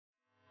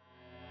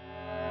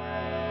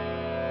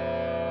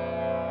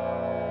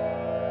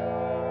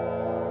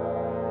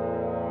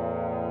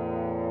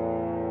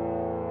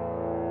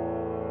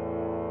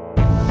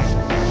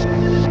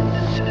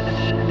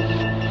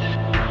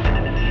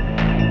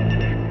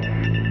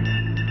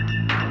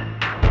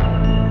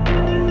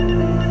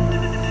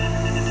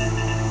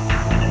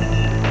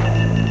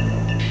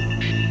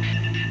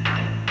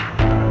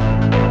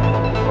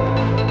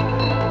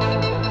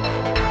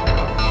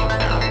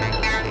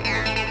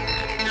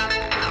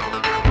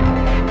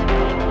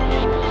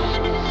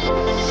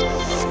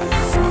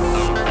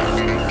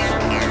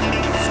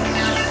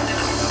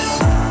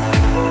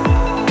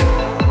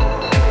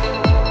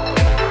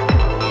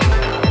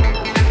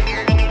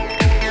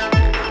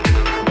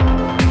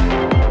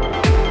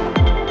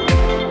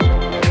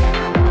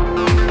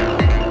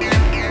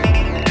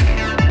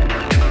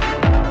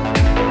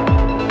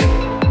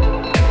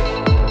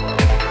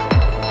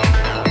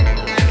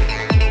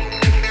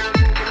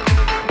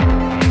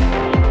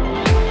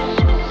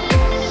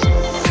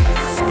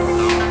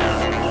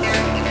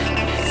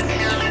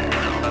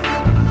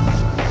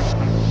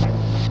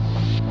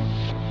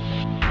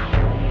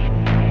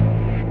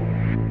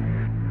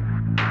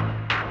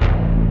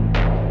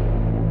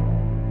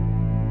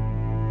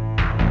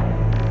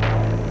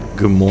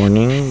Good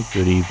morning,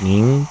 good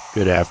evening,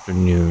 good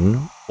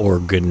afternoon, or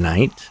good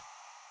night,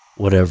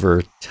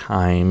 whatever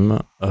time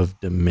of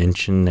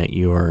dimension that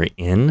you are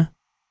in.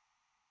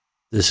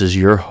 This is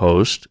your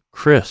host,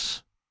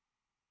 Chris.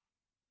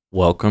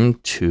 Welcome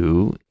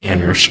to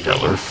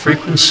Interstellar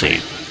Frequency.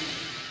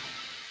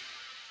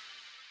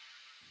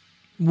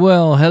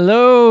 Well,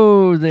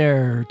 hello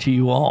there to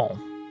you all.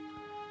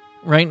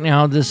 Right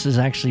now, this is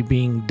actually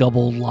being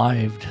double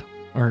lived,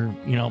 or,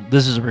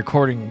 this is a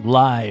recording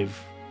live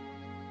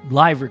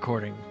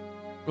recording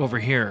over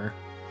here,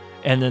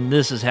 and then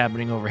this is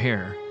happening over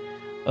here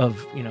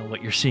of,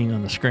 what you're seeing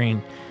on the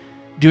screen,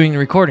 doing the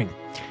recording.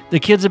 The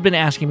kids have been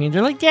asking me,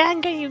 they're like,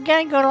 Dad, you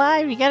gotta go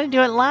live, you gotta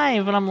do it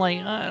live, and I'm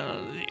like,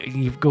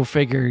 you go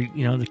figure,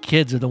 the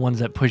kids are the ones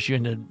that push you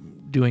into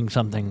doing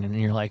something, and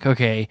you're like,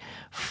 okay,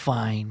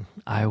 fine,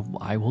 I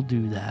will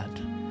do that.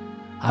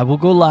 I will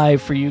go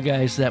live for you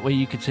guys. That way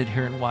you can sit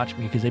here and watch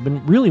me, because they've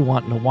been really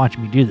wanting to watch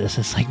me do this.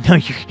 It's like, no,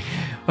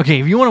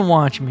 okay, if you want to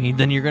watch me,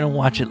 then you're going to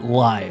watch it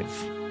live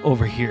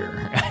over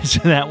here.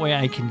 So that way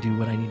I can do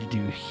what I need to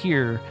do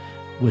here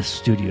with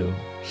studio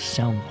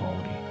sound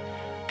quality.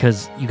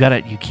 Because you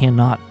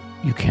cannot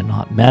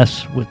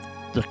mess with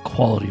the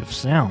quality of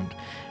sound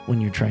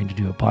when you're trying to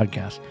do a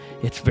podcast.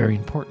 It's very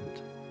important.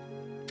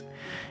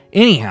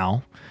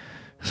 Anyhow,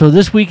 so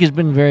this week has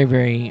been very,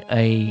 very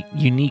a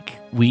unique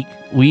week.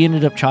 We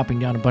ended up chopping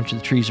down a bunch of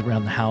the trees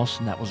around the house,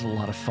 and that was a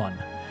lot of fun,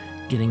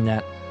 getting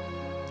that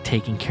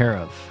taken care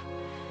of.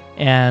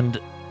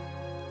 And,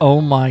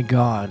 oh my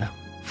God,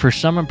 for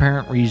some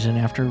apparent reason,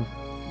 after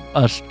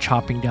us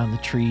chopping down the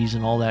trees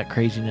and all that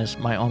craziness,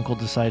 my uncle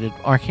decided,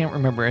 or I can't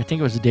remember, I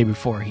think it was the day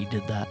before he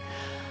did that,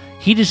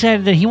 he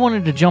decided that he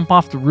wanted to jump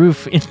off the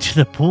roof into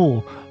the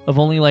pool of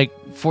only like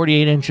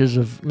 48 inches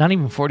of, not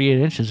even 48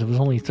 inches, it was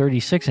only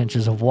 36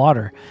 inches of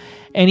water.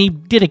 And he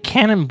did a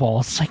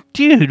cannonball. It's like,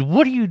 dude,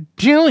 what are you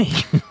doing?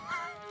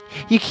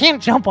 You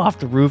can't jump off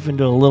the roof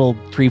into a little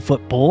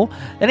 3-foot pool.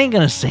 That ain't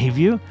going to save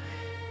you.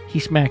 He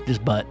smacked his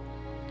butt.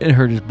 It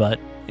hurt his butt.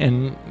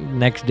 And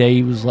next day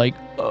he was like,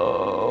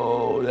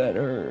 oh, that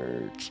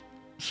hurts.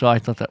 So I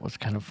thought that was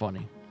kind of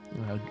funny.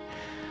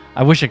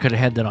 I wish I could have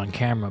had that on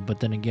camera, but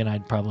then again,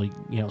 I'd probably,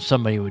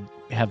 somebody would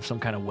have some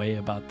kind of way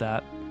about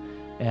that.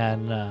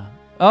 And,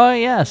 oh,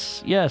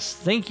 yes,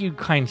 thank you,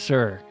 kind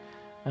sir.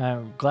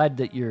 I'm glad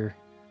that you're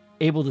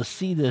able to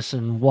see this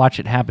and watch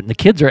it happen. The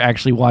kids are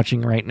actually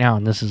watching right now,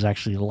 and this is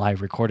actually a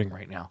live recording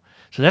right now.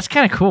 So that's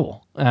kind of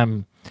cool.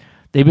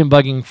 They've been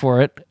bugging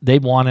for it. They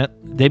want it.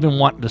 They've been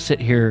wanting to sit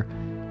here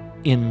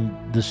in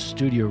the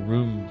studio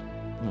room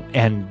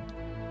and,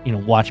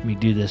 watch me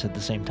do this at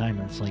the same time.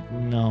 And it's like,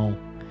 no,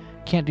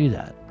 can't do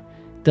that.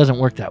 It doesn't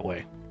work that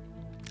way.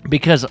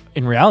 Because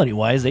in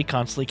reality-wise, they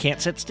constantly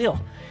can't sit still.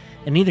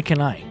 And neither can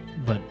I,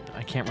 but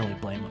I can't really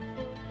blame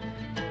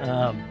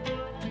them.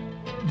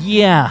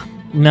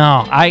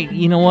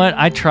 You know what?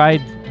 I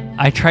tried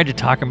to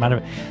talk him out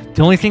of it.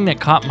 The only thing that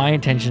caught my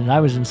attention, I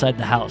was inside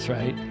the house,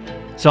 right?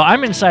 So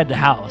I'm inside the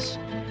house.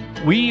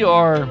 We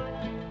are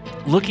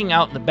looking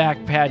out in the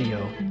back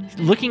patio,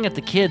 looking at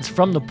the kids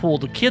from the pool.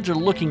 The kids are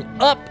looking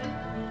up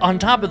on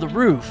top of the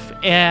roof,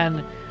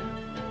 and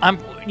I'm,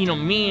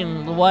 me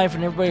and the wife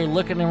and everybody are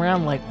looking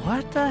around like,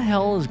 what the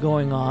hell is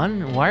going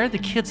on? Why are the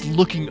kids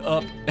looking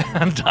up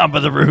on top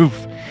of the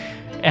roof?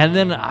 And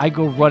then I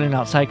go running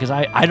outside because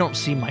I don't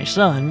see my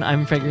son.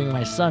 I'm figuring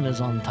my son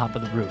is on top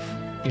of the roof,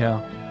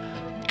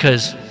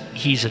 because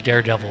he's a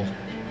daredevil.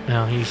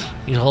 He's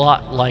a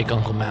lot like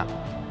Uncle Matt.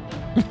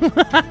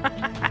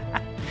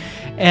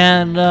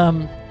 And,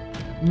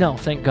 no,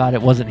 thank God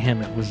it wasn't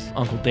him. It was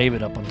Uncle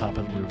David up on top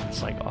of the roof.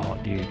 It's like, oh,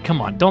 dude,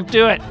 come on, don't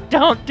do it.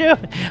 Don't do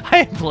it.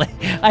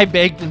 I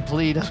begged and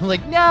pleaded. I'm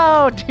like,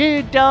 no,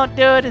 dude, don't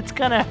do it. It's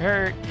going to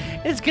hurt.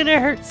 It's going to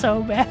hurt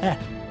so bad.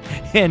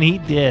 And he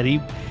did.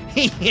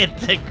 He hit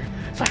the,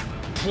 it's like,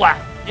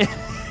 flat.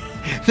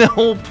 The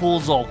whole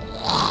pool's all,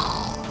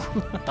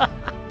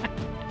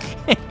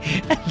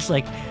 it's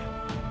like,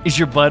 is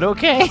your butt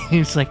okay?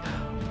 He's like,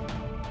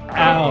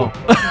 ow.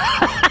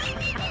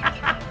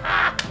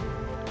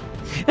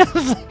 I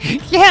was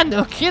like, yeah,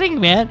 no kidding,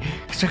 man.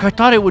 It's like, I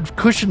thought it would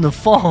cushion the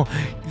fall.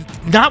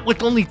 Not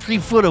with only 3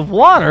 foot of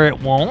water,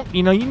 it won't.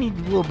 You need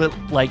a little bit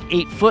like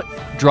 8-foot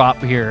drop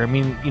here. I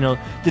mean,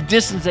 the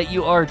distance that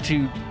you are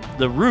to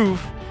the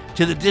roof,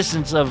 to the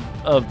distance of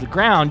the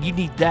ground, you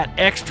need that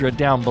extra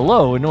down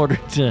below in order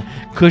to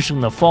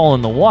cushion the fall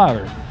in the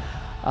water.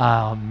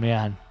 Oh,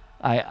 man.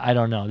 I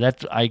don't know.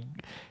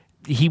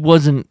 He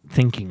wasn't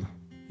thinking,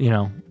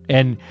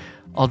 and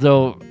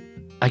although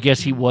I guess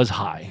he was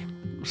high.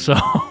 So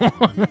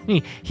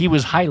he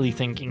was highly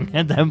thinking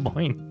at that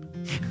point.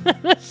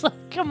 It's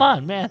like, come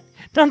on, man,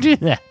 don't do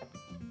that.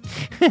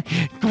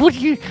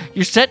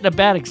 You're setting a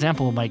bad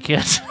example of my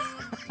kids.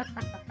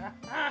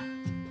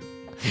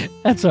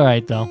 That's all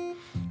right, though.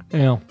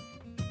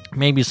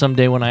 Maybe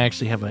someday when I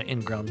actually have an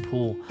in-ground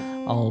pool,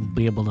 I'll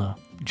be able to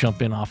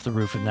jump in off the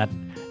roof, and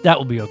that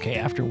will be okay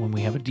after when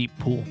we have a deep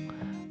pool.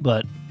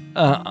 But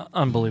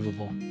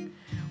unbelievable.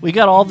 we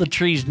got all the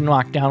trees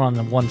knocked down on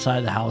the one side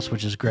of the house,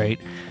 which is great.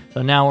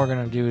 So now we're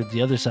going to do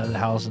the other side of the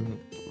house and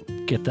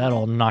get that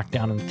all knocked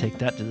down and take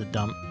that to the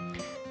dump.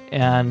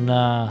 And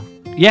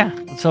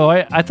so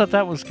I thought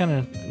that was kind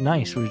of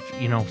nice. We,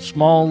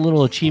 small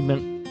little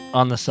achievement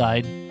on the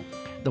side.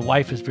 The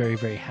wife is very,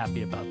 very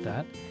happy about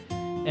that.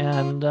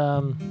 And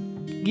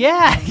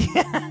yeah.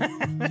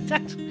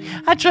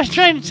 I was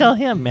trying to tell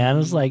him, man. I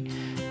was like,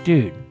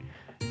 dude,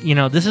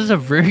 this is a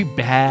very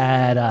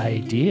bad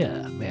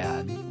idea,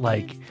 man.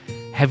 Like,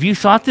 have you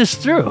thought this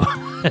through?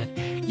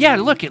 Yeah,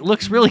 look, it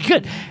looks really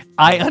good.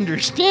 I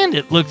understand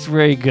it looks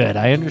very good.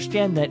 I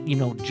understand that,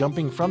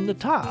 jumping from the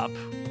top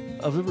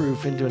of the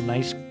roof into a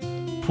nice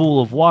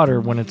pool of water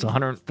when it's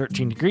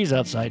 113 degrees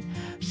outside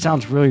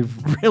sounds really,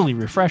 really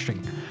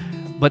refreshing.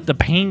 But the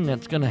pain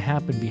that's going to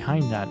happen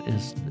behind that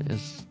is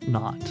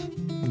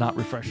not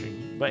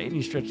refreshing by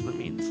any stretch of the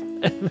means.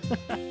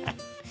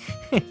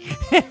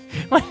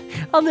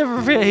 I'll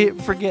never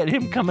forget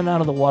him coming out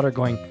of the water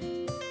going,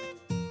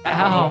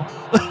 ow.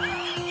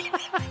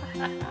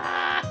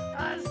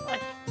 I was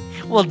like,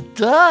 well,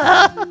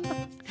 duh.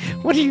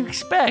 What do you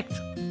expect?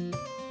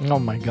 Oh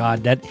my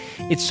God,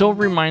 it so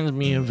reminds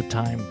me of a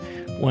time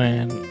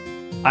when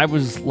I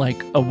was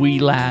like a wee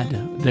lad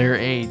their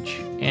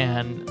age,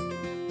 and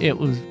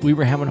we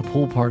were having a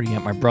pool party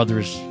at my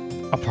brother's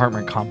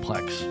apartment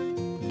complex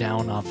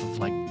down off of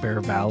like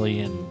Bear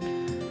Valley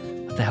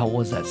and what the hell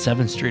was that?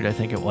 7th Street, I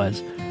think it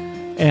was.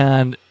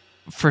 And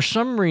for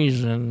some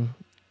reason,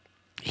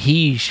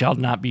 he shall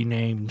not be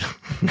named.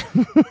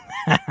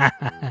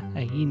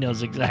 He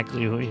knows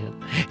exactly who he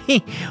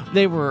is.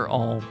 They were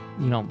all,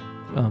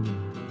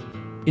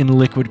 in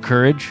liquid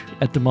courage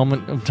at the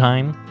moment of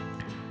time.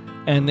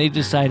 And they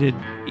decided,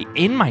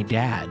 in my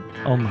dad,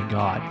 oh my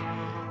God,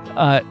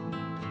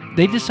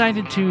 they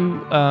decided to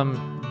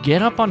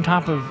get up on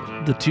top of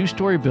the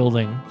 2-story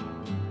building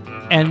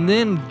and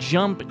then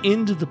jump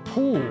into the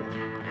pool.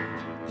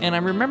 And I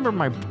remember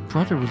my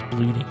brother was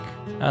bleeding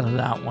out of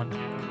that one.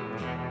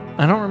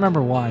 I don't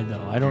remember why,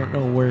 though. I don't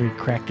know where he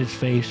cracked his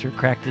face or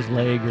cracked his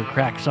leg or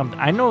cracked something.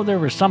 I know there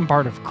was some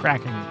part of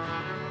cracking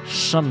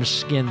some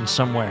skin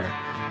somewhere,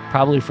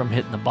 probably from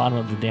hitting the bottom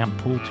of the damn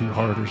pool too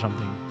hard or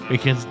something.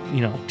 Because,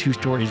 2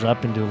 stories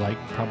up into, like,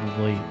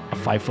 probably a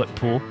 5-foot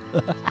pool.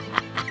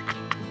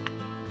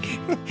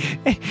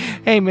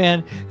 Hey,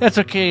 man, that's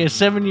okay. A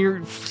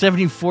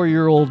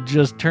 74-year-old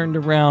just turned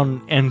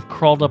around and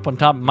crawled up on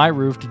top of my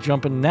roof to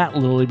jump in that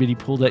little bitty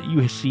pool that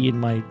you see in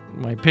my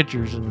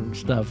pictures and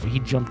stuff. He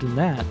jumped in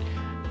that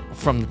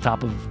from the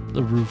top of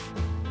the roof.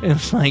 And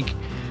it's like,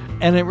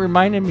 and it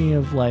reminded me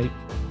of like,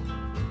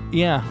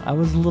 yeah, I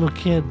was a little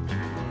kid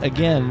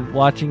again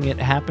watching it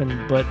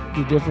happen, but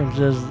the difference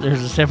is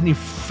there's a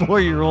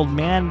 74-year-old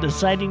man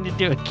deciding to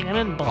do a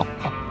cannonball.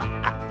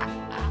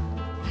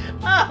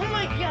 Oh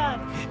my God.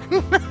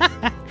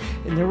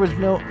 And there was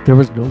no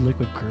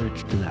liquid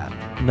courage to that.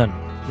 None.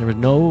 There was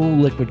no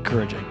liquid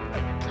courage.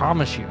 I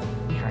promise you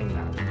behind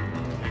that.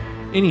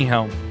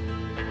 Anyhow,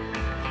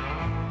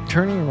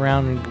 turning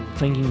around and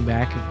thinking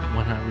back of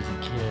when I was a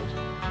kid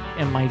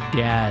and my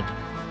dad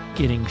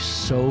getting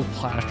so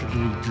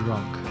plasteredly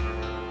drunk.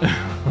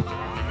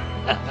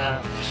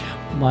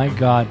 My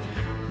God,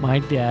 my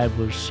dad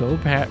was so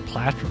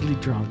plasteredly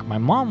drunk. My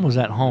mom was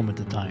at home at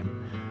the time.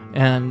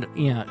 And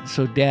yeah,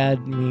 so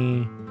Dad,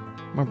 me,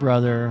 my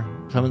brother,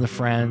 some of the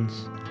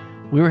friends,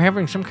 we were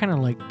having some kind of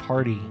like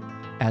party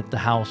at the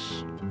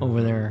house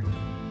over there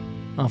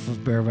off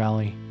of Bear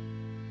Valley.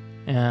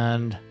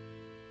 And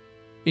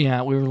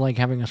yeah, we were like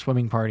having a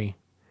swimming party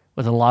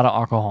with a lot of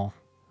alcohol.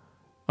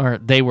 Or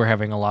they were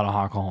having a lot of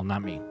alcohol,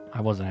 not me.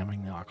 I wasn't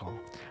having the alcohol.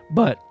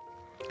 But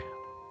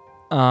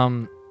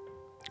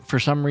for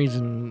some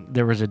reason,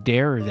 there was a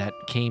dare that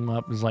came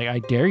up. It was like, I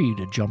dare you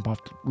to jump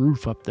off the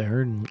roof up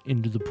there and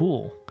into the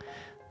pool.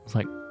 It's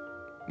like,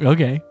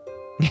 okay.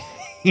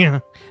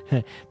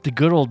 The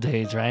good old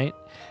days, right?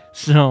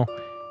 So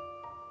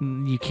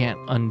you can't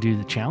undo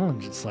the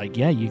challenge. It's like,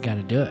 yeah, you got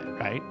to do it,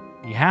 right?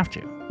 You have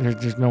to.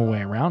 There's no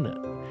way around it.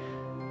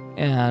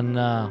 And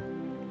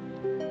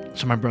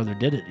so my brother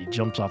did it. He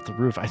jumps off the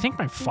roof. I think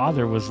my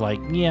father was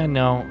like, yeah,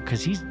 no,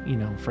 because he's,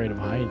 afraid of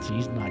heights.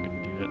 He's not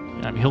going to do it.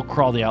 I mean, he'll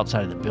crawl the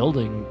outside of the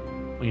building,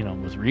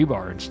 with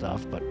rebar and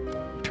stuff, but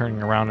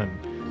turning around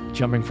and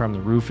jumping from the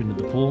roof into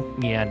the pool,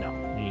 yeah, no,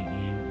 he ain't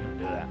going to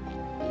do that.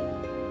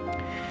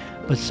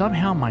 But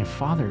somehow my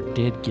father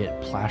did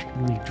get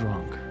plasteredly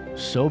drunk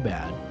so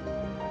bad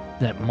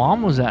that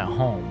Mom was at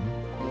home,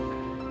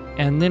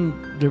 and then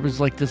there was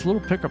like this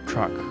little pickup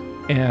truck,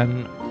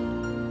 and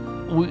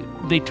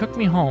they took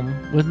me home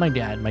with my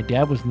dad. My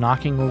dad was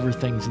knocking over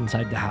things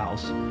inside the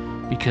house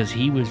because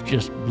he was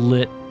just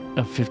lit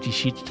of 50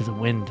 sheets to the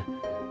wind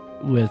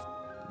with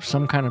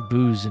some kind of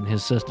booze in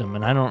his system.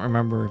 And I don't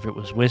remember if it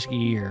was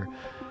whiskey or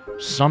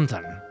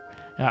something.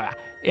 Yeah,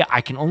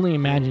 I can only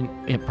imagine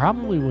it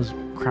probably was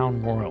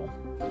Crown Royal,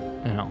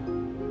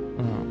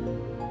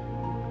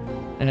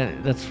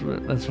 And that's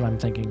what I'm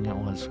thinking it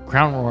was.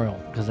 Crown Royal,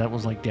 because that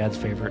was like Dad's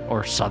favorite,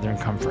 or Southern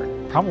Comfort.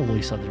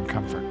 Probably Southern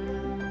Comfort.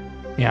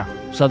 Yeah,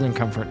 Southern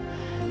Comfort.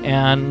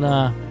 And,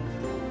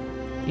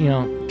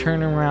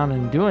 turning around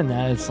and doing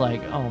that, it's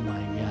like, oh my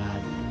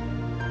God.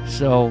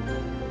 So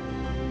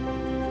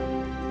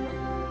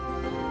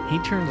he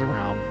turns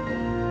around,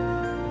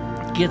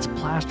 gets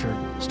plastered,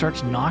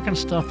 starts knocking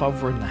stuff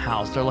over in the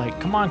house. They're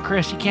like, come on,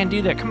 Chris, you can't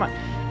do that. Come on.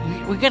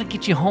 We got to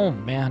get you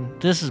home, man.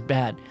 This is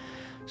bad.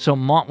 So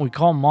we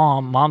call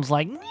Mom. Mom's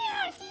like,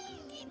 yeah,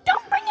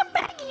 don't bring him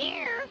back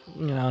here.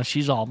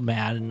 She's all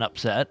mad and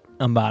upset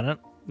about it.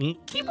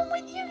 Keep him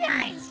with you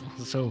guys.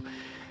 So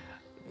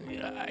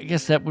I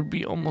guess that would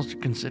be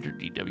almost considered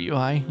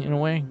DWI in a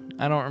way.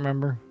 I don't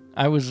remember.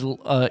 I was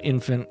an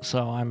infant,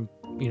 so I'm,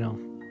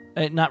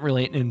 not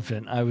really an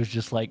infant. I was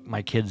just like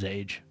my kid's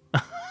age.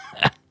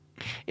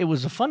 It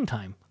was a fun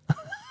time.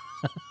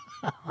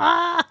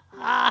 I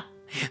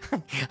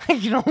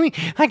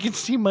can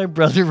see my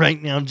brother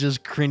right now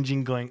just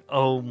cringing, going,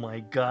 oh my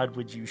God,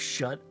 would you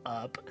shut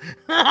up?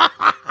 I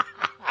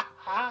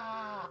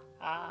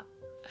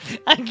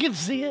can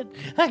see it.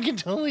 I can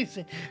totally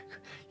see it.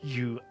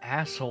 You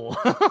asshole.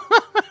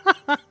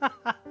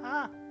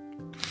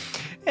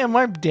 And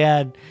my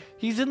dad,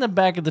 he's in the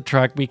back of the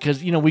truck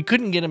because, we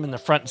couldn't get him in the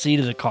front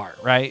seat of the car,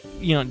 right?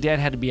 Dad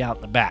had to be out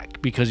in the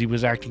back because he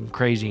was acting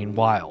crazy and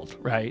wild,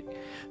 right?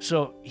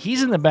 So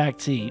he's in the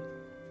back seat,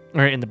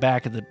 or in the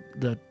back of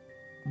the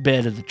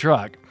bed of the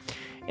truck,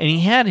 and he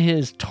had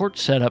his torch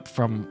set up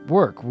from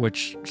work,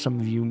 which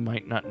some of you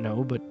might not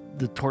know, but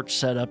the torch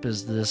setup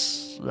is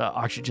this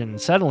oxygen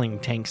settling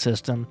tank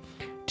system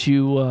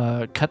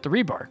to cut the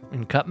rebar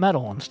and cut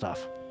metal and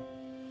stuff.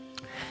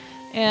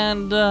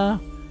 And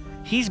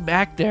he's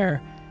back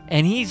there,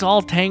 and he's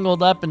all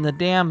tangled up in the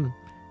damn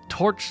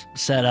torch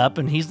setup,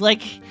 and he's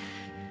like,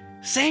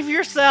 save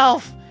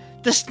yourself!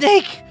 The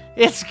snake!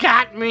 It's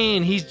got me!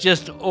 And he's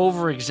just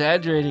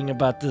over-exaggerating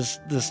about this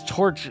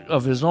torch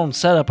of his own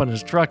setup on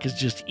his truck is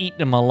just eating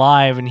him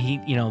alive, and he,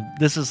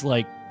 this is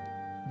like,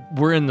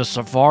 we're in the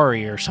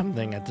safari or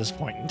something at this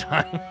point in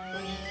time.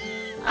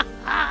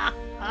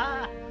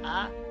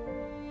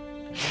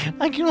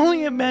 I can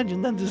only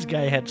imagine that this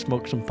guy had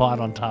smoked some pot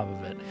on top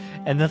of it.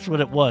 And that's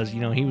what it was.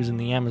 He was in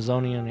the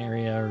Amazonian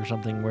area or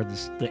something where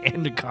the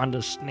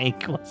anaconda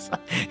snake was.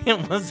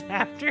 It was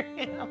after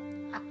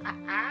him.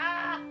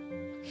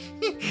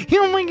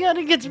 Oh my God,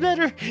 it gets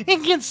better.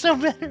 It gets so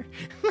better.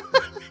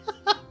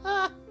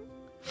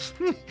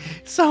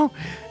 So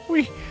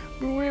we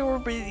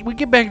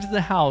get back to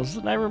the house,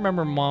 and I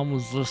remember Mom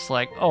was just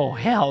like, oh,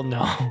 hell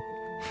no.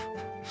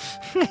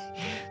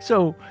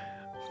 So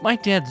my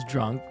dad's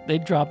drunk. They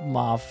drop him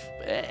off,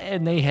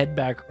 and they head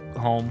back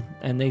home,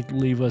 and they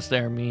leave us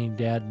there, me,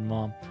 Dad, and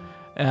Mom.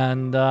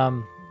 And,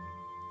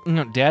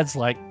 Dad's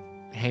like,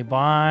 hey,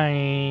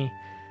 Bonnie,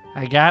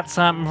 I got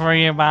something for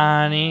you,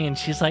 Bonnie. And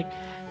she's like,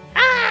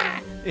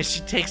 ah! And she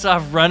takes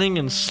off running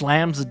and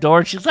slams the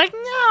door. She's like,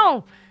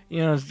 no!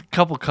 A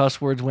couple cuss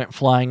words went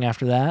flying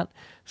after that.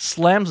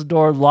 Slams the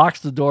door, locks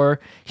the door.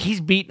 He's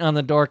beating on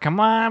the door. Come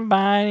on,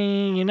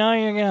 Bonnie. You're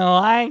going to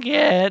like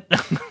it.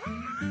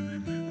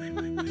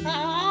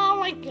 Oh,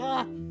 my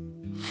God.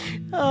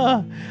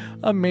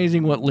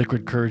 Amazing what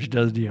liquid courage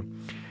does to you.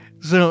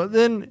 So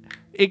then,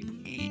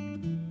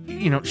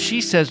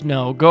 she says,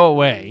 no, go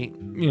away.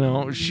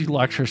 She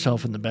locks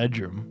herself in the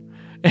bedroom.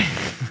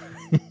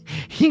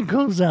 He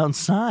goes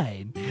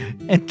outside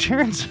and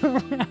turns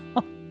around.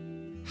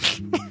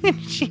 And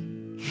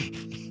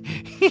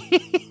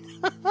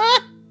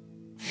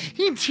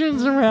he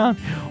turns around,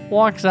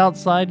 walks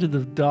outside to the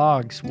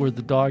dogs, where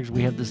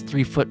we have this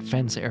 3-foot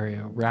fence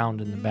area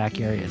around in the back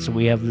area. So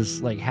we have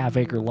this like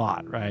half-acre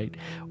lot, right,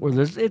 where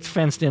it's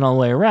fenced in all the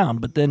way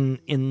around. But then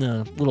in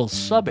the little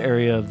sub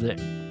area of the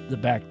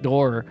back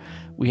door,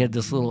 we had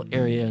this little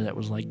area that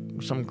was like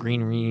some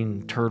greenery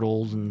and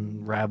turtles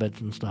and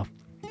rabbits and stuff,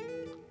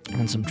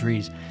 and some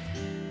trees.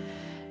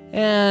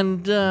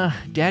 And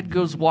Dad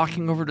goes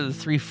walking over to the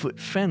 3-foot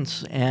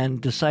fence and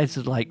decides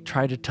to like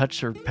try to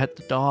touch or pet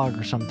the dog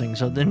or something.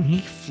 So then he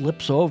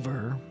flips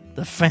over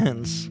the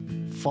fence,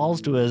 falls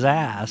to his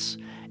ass,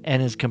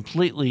 and is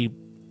completely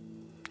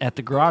at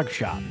the grog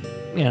shop.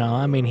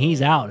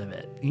 He's out of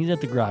it. He's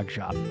at the grog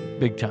shop,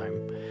 big time.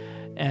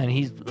 And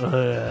he's...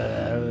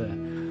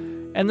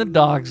 and the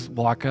dogs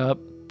walk up,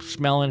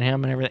 smelling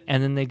him and everything,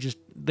 and then they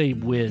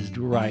whizzed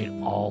right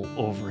all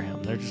over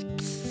him. They're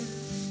just...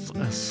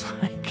 It's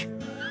like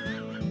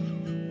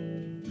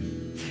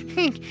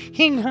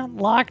he got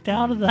locked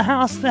out of the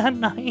house that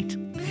night.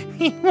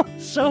 He was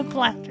so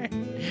flattered.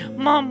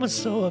 Mom was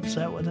so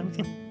upset with him.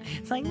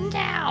 It's like,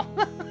 no.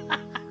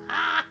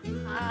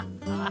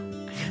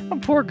 The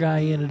poor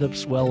guy ended up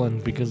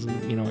swelling because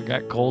it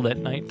got cold at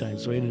nighttime,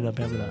 so he ended up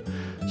having a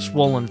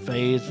swollen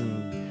face,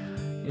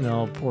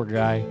 and poor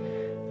guy,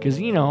 because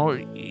he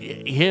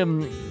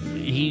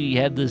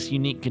had this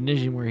unique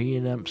condition where he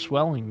ended up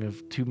swelling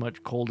if too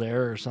much cold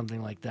air or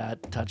something like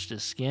that touched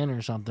his skin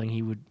or something.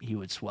 He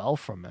would swell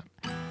from it.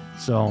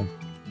 So,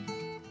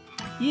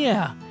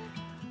 yeah.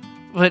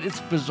 But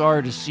it's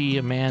bizarre to see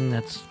a man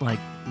that's like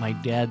my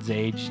dad's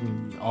age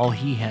and all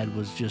he had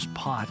was just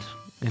pot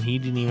and he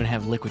didn't even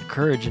have liquid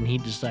courage, and he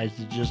decides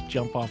to just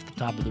jump off the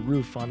top of the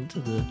roof into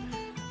the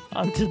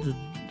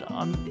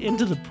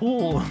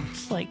pool.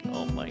 It's like,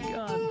 oh my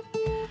God.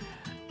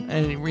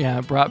 And yeah,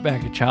 it brought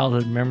back a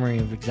childhood memory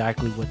of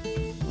exactly what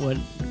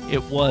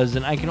it was,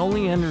 and I can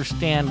only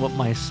understand what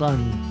my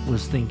son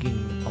was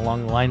thinking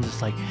along the lines.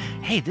 It's like,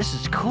 hey, this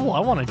is cool, I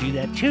want to do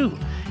that too.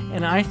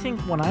 And I think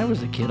when I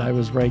was a kid, I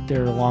was right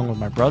there along with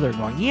my brother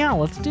going, yeah,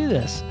 let's do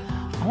this,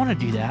 I want to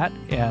do that.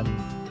 And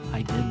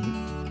I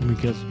didn't,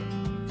 because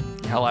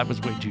hell, I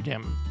was way too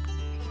damn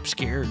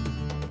scared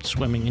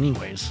swimming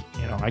anyways.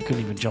 I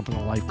couldn't even jump in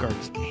the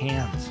lifeguard's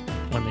hands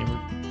when they were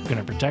going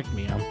to protect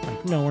me. I'm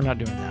like, no, we're not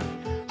doing that.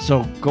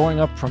 So going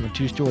up from a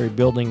 2-story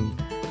building,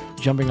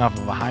 jumping off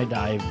of a high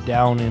dive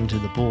down into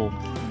the pool,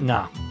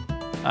 nah,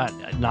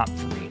 not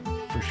for me,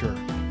 for sure.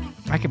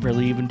 I could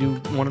barely even do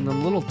one of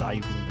them little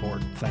diving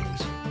board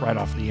things right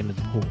off the end of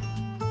the pool.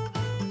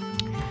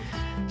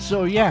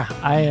 So yeah,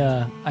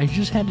 I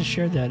just had to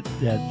share that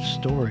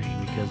story,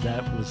 because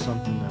that was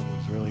something that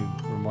was really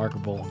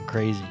remarkable and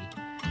crazy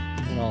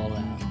and all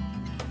that.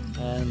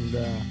 And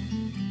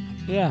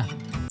yeah.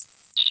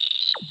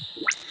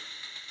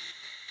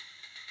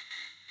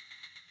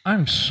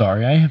 I'm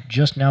sorry, I have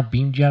just now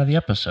beamed you out of the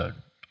episode.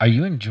 Are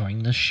you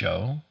enjoying this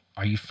show?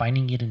 Are you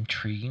finding it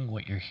intriguing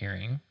what you're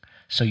hearing?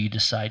 So you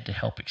decide to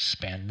help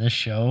expand this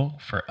show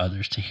for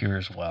others to hear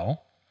as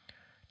well?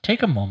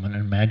 Take a moment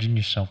and imagine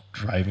yourself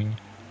driving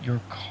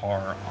your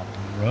car on the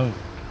road.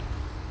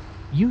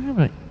 You have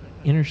an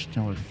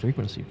interstellar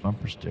frequency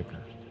bumper sticker.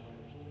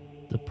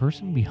 The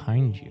person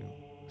behind you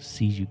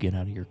sees you get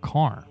out of your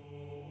car,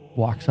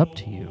 walks up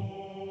to you,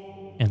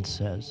 and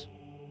says,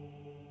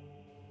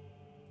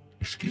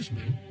 "Excuse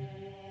me,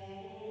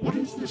 what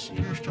is this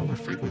interstellar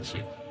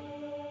frequency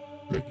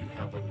that you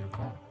have on your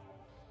car?"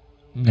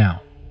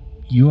 Now,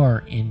 you are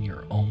in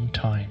your own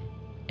time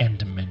and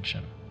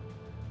dimension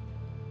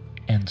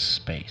and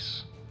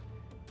space.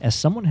 As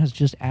someone has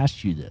just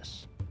asked you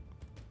this,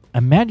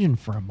 imagine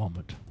for a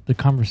moment the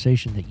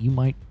conversation that you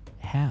might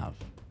have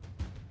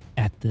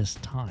at this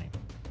time.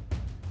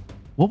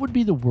 What would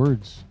be the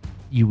words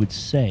you would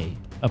say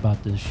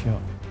about this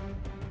show?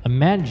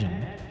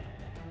 Imagine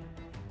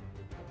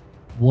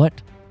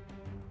what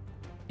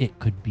it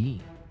could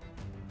be.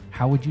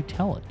 How would you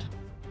tell it?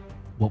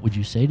 What would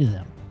you say to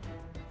them?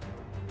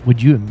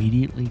 Would you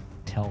immediately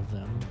tell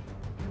them?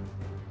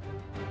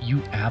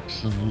 You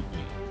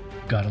absolutely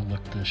got to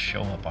look this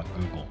show up on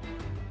Google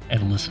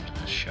and listen to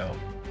this show.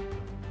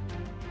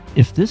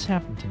 If this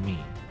happened to me,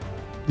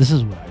 this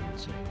is what I would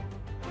say.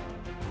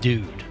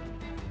 Dude,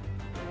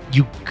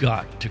 you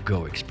got to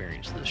go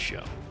experience this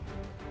show.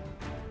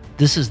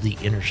 This is the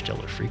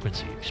interstellar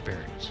frequency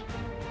experience.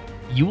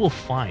 You will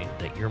find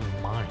that your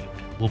mind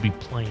will be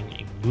playing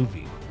a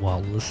movie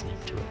while listening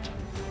to it.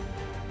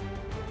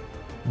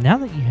 Now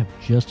that you have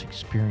just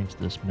experienced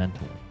this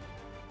mentally,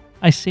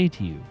 I say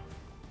to you,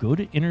 go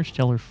to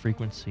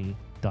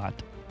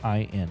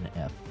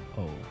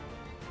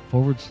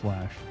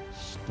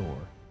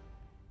interstellarfrequency.info/store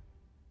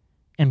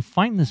and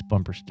find this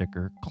bumper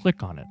sticker,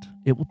 click on it.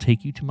 It will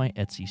take you to my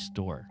Etsy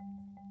store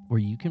where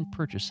you can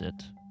purchase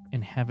it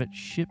and have it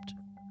shipped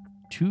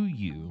to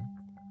you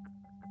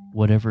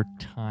whatever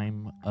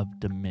time of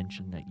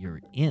dimension that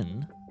you're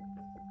in.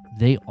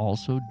 They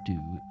also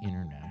do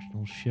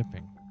international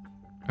shipping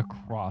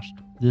across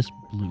this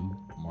blue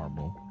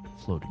marble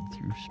floating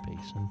through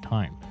space and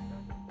time.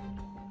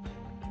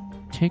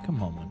 Take a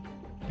moment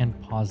and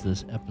pause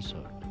this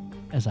episode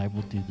as I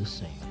will do the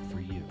same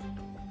for you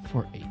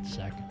for 8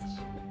 seconds,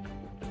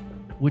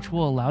 which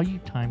will allow you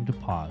time to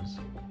pause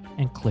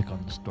and click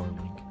on the store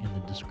link in the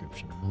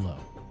description below.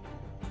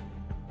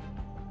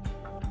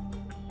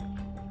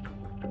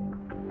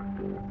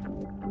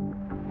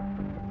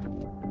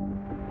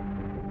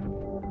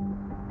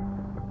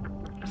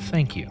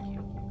 Thank you.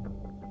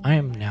 I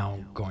am now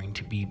going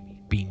to be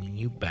beaming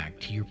you back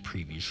to your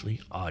previously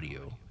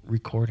audio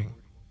recording.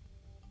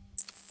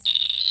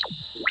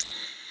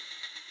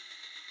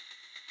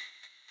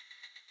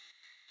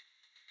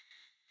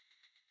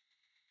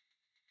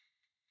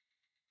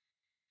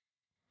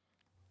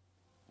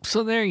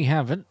 So there you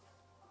have it.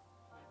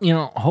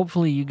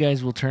 Hopefully you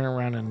guys will turn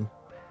around and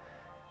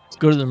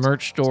go to the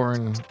merch store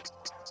and,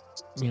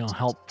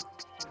 help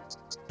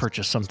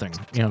purchase something.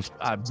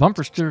 A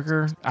bumper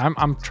sticker.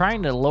 I'm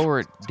trying to lower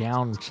it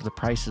down so the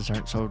prices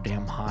aren't so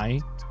damn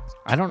high.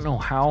 I don't know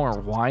how or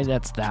why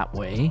that's that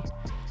way,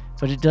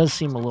 but it does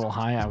seem a little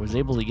high. I was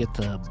able to get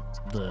the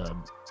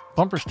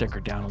bumper sticker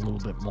down a little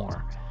bit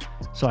more.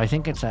 So I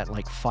think it's at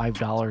like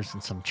 $5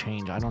 and some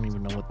change. I don't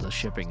even know what the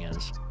shipping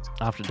is.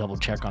 I'll have to double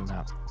check on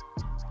that.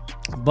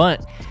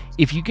 But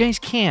if you guys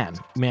can,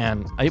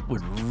 man, it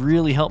would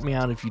really help me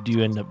out if you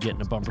do end up getting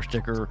a bumper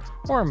sticker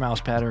or a mouse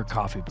pad or a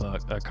coffee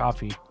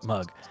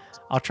mug.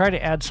 I'll try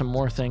to add some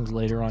more things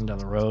later on down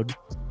the road.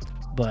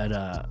 But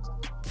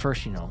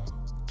first,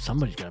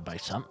 somebody's got to buy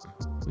something.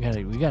 We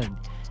gotta,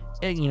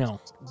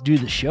 do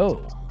the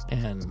show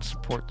and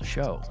support the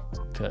show,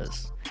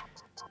 because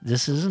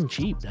this isn't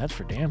cheap. That's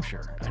for damn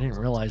sure. I didn't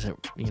realize it,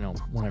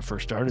 when I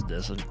first started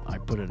this, and I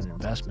put an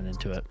investment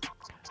into it.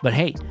 But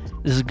hey,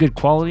 this is good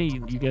quality.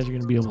 You guys are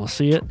going to be able to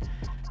see it,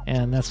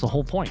 and that's the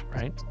whole point,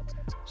 right?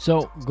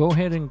 So go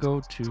ahead and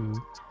go to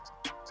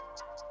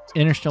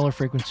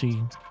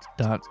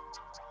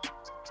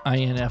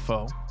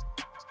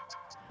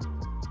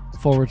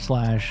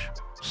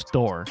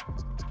interstellarfrequency.info/store,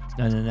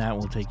 and then that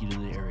will take you to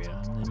the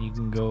area, and then you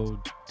can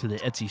go to the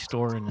Etsy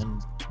store and then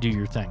do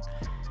your thing.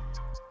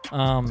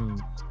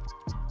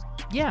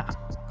 Yeah,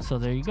 so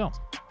there you go.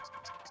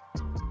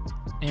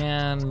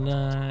 And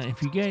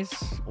if you guys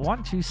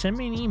want to, send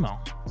me an email,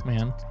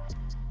 man.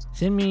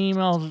 Send me an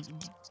email.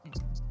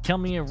 Tell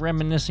me a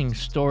reminiscing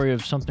story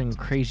of something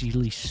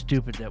crazily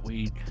stupid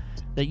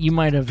that you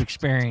might have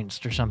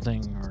experienced or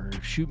something, or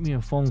shoot me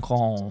a phone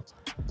call,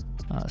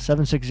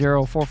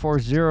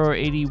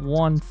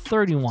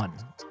 760-440-8131.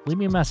 Leave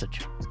me a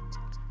message.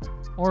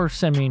 Or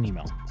send me an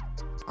email,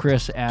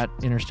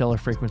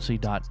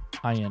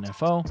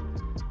 chris@interstellarfrequency.info.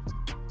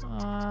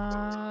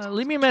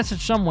 Leave me a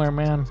message somewhere,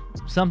 man.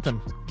 Something.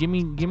 Give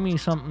me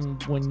something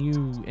when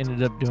you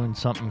ended up doing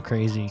something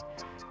crazy,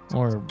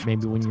 or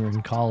maybe when you were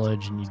in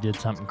college and you did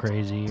something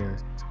crazy, or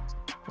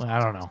I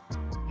don't know.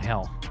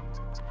 Hell,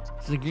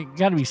 there's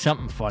got to be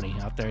something funny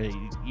out there that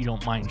you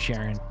don't mind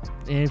sharing.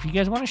 And if you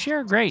guys want to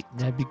share, great.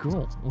 That'd be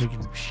cool. We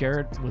can share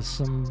it with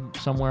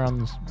somewhere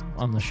on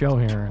the show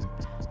here and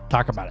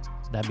talk about it.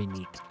 That'd be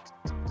neat.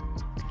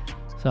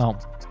 So,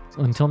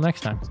 until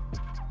next time.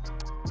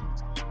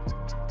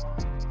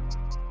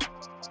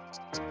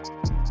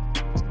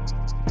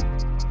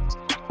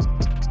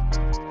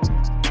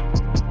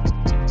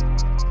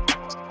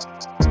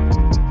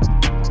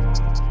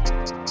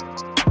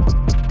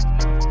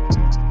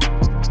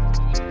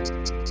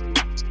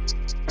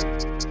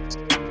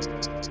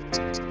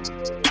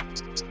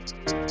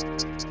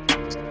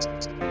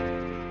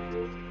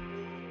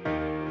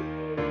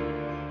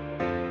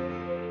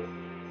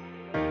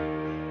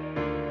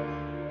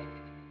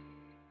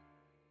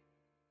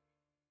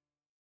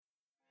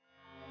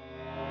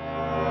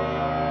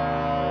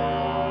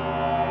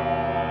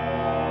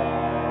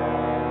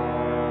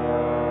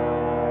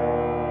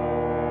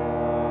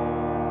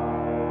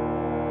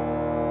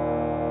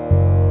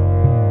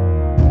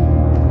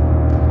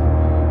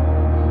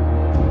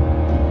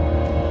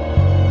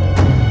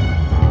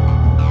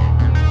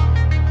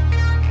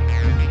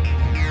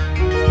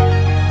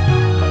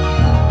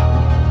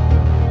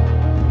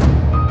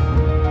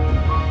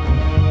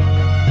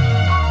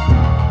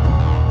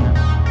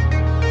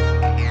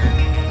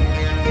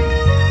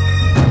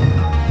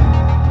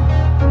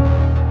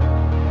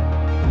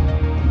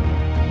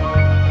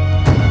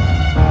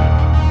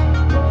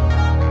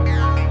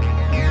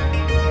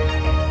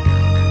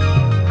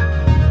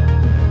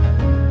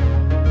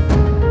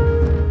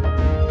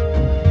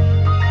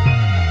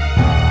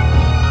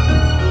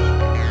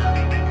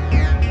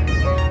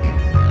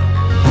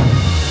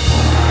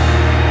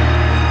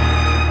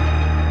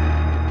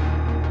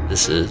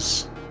 This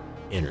is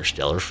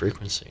Interstellar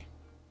Frequency.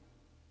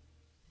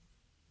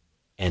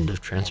 End of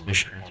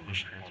transmission.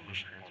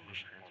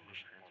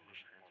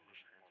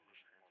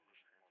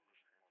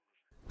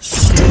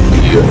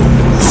 Studio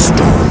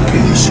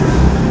Stargazer.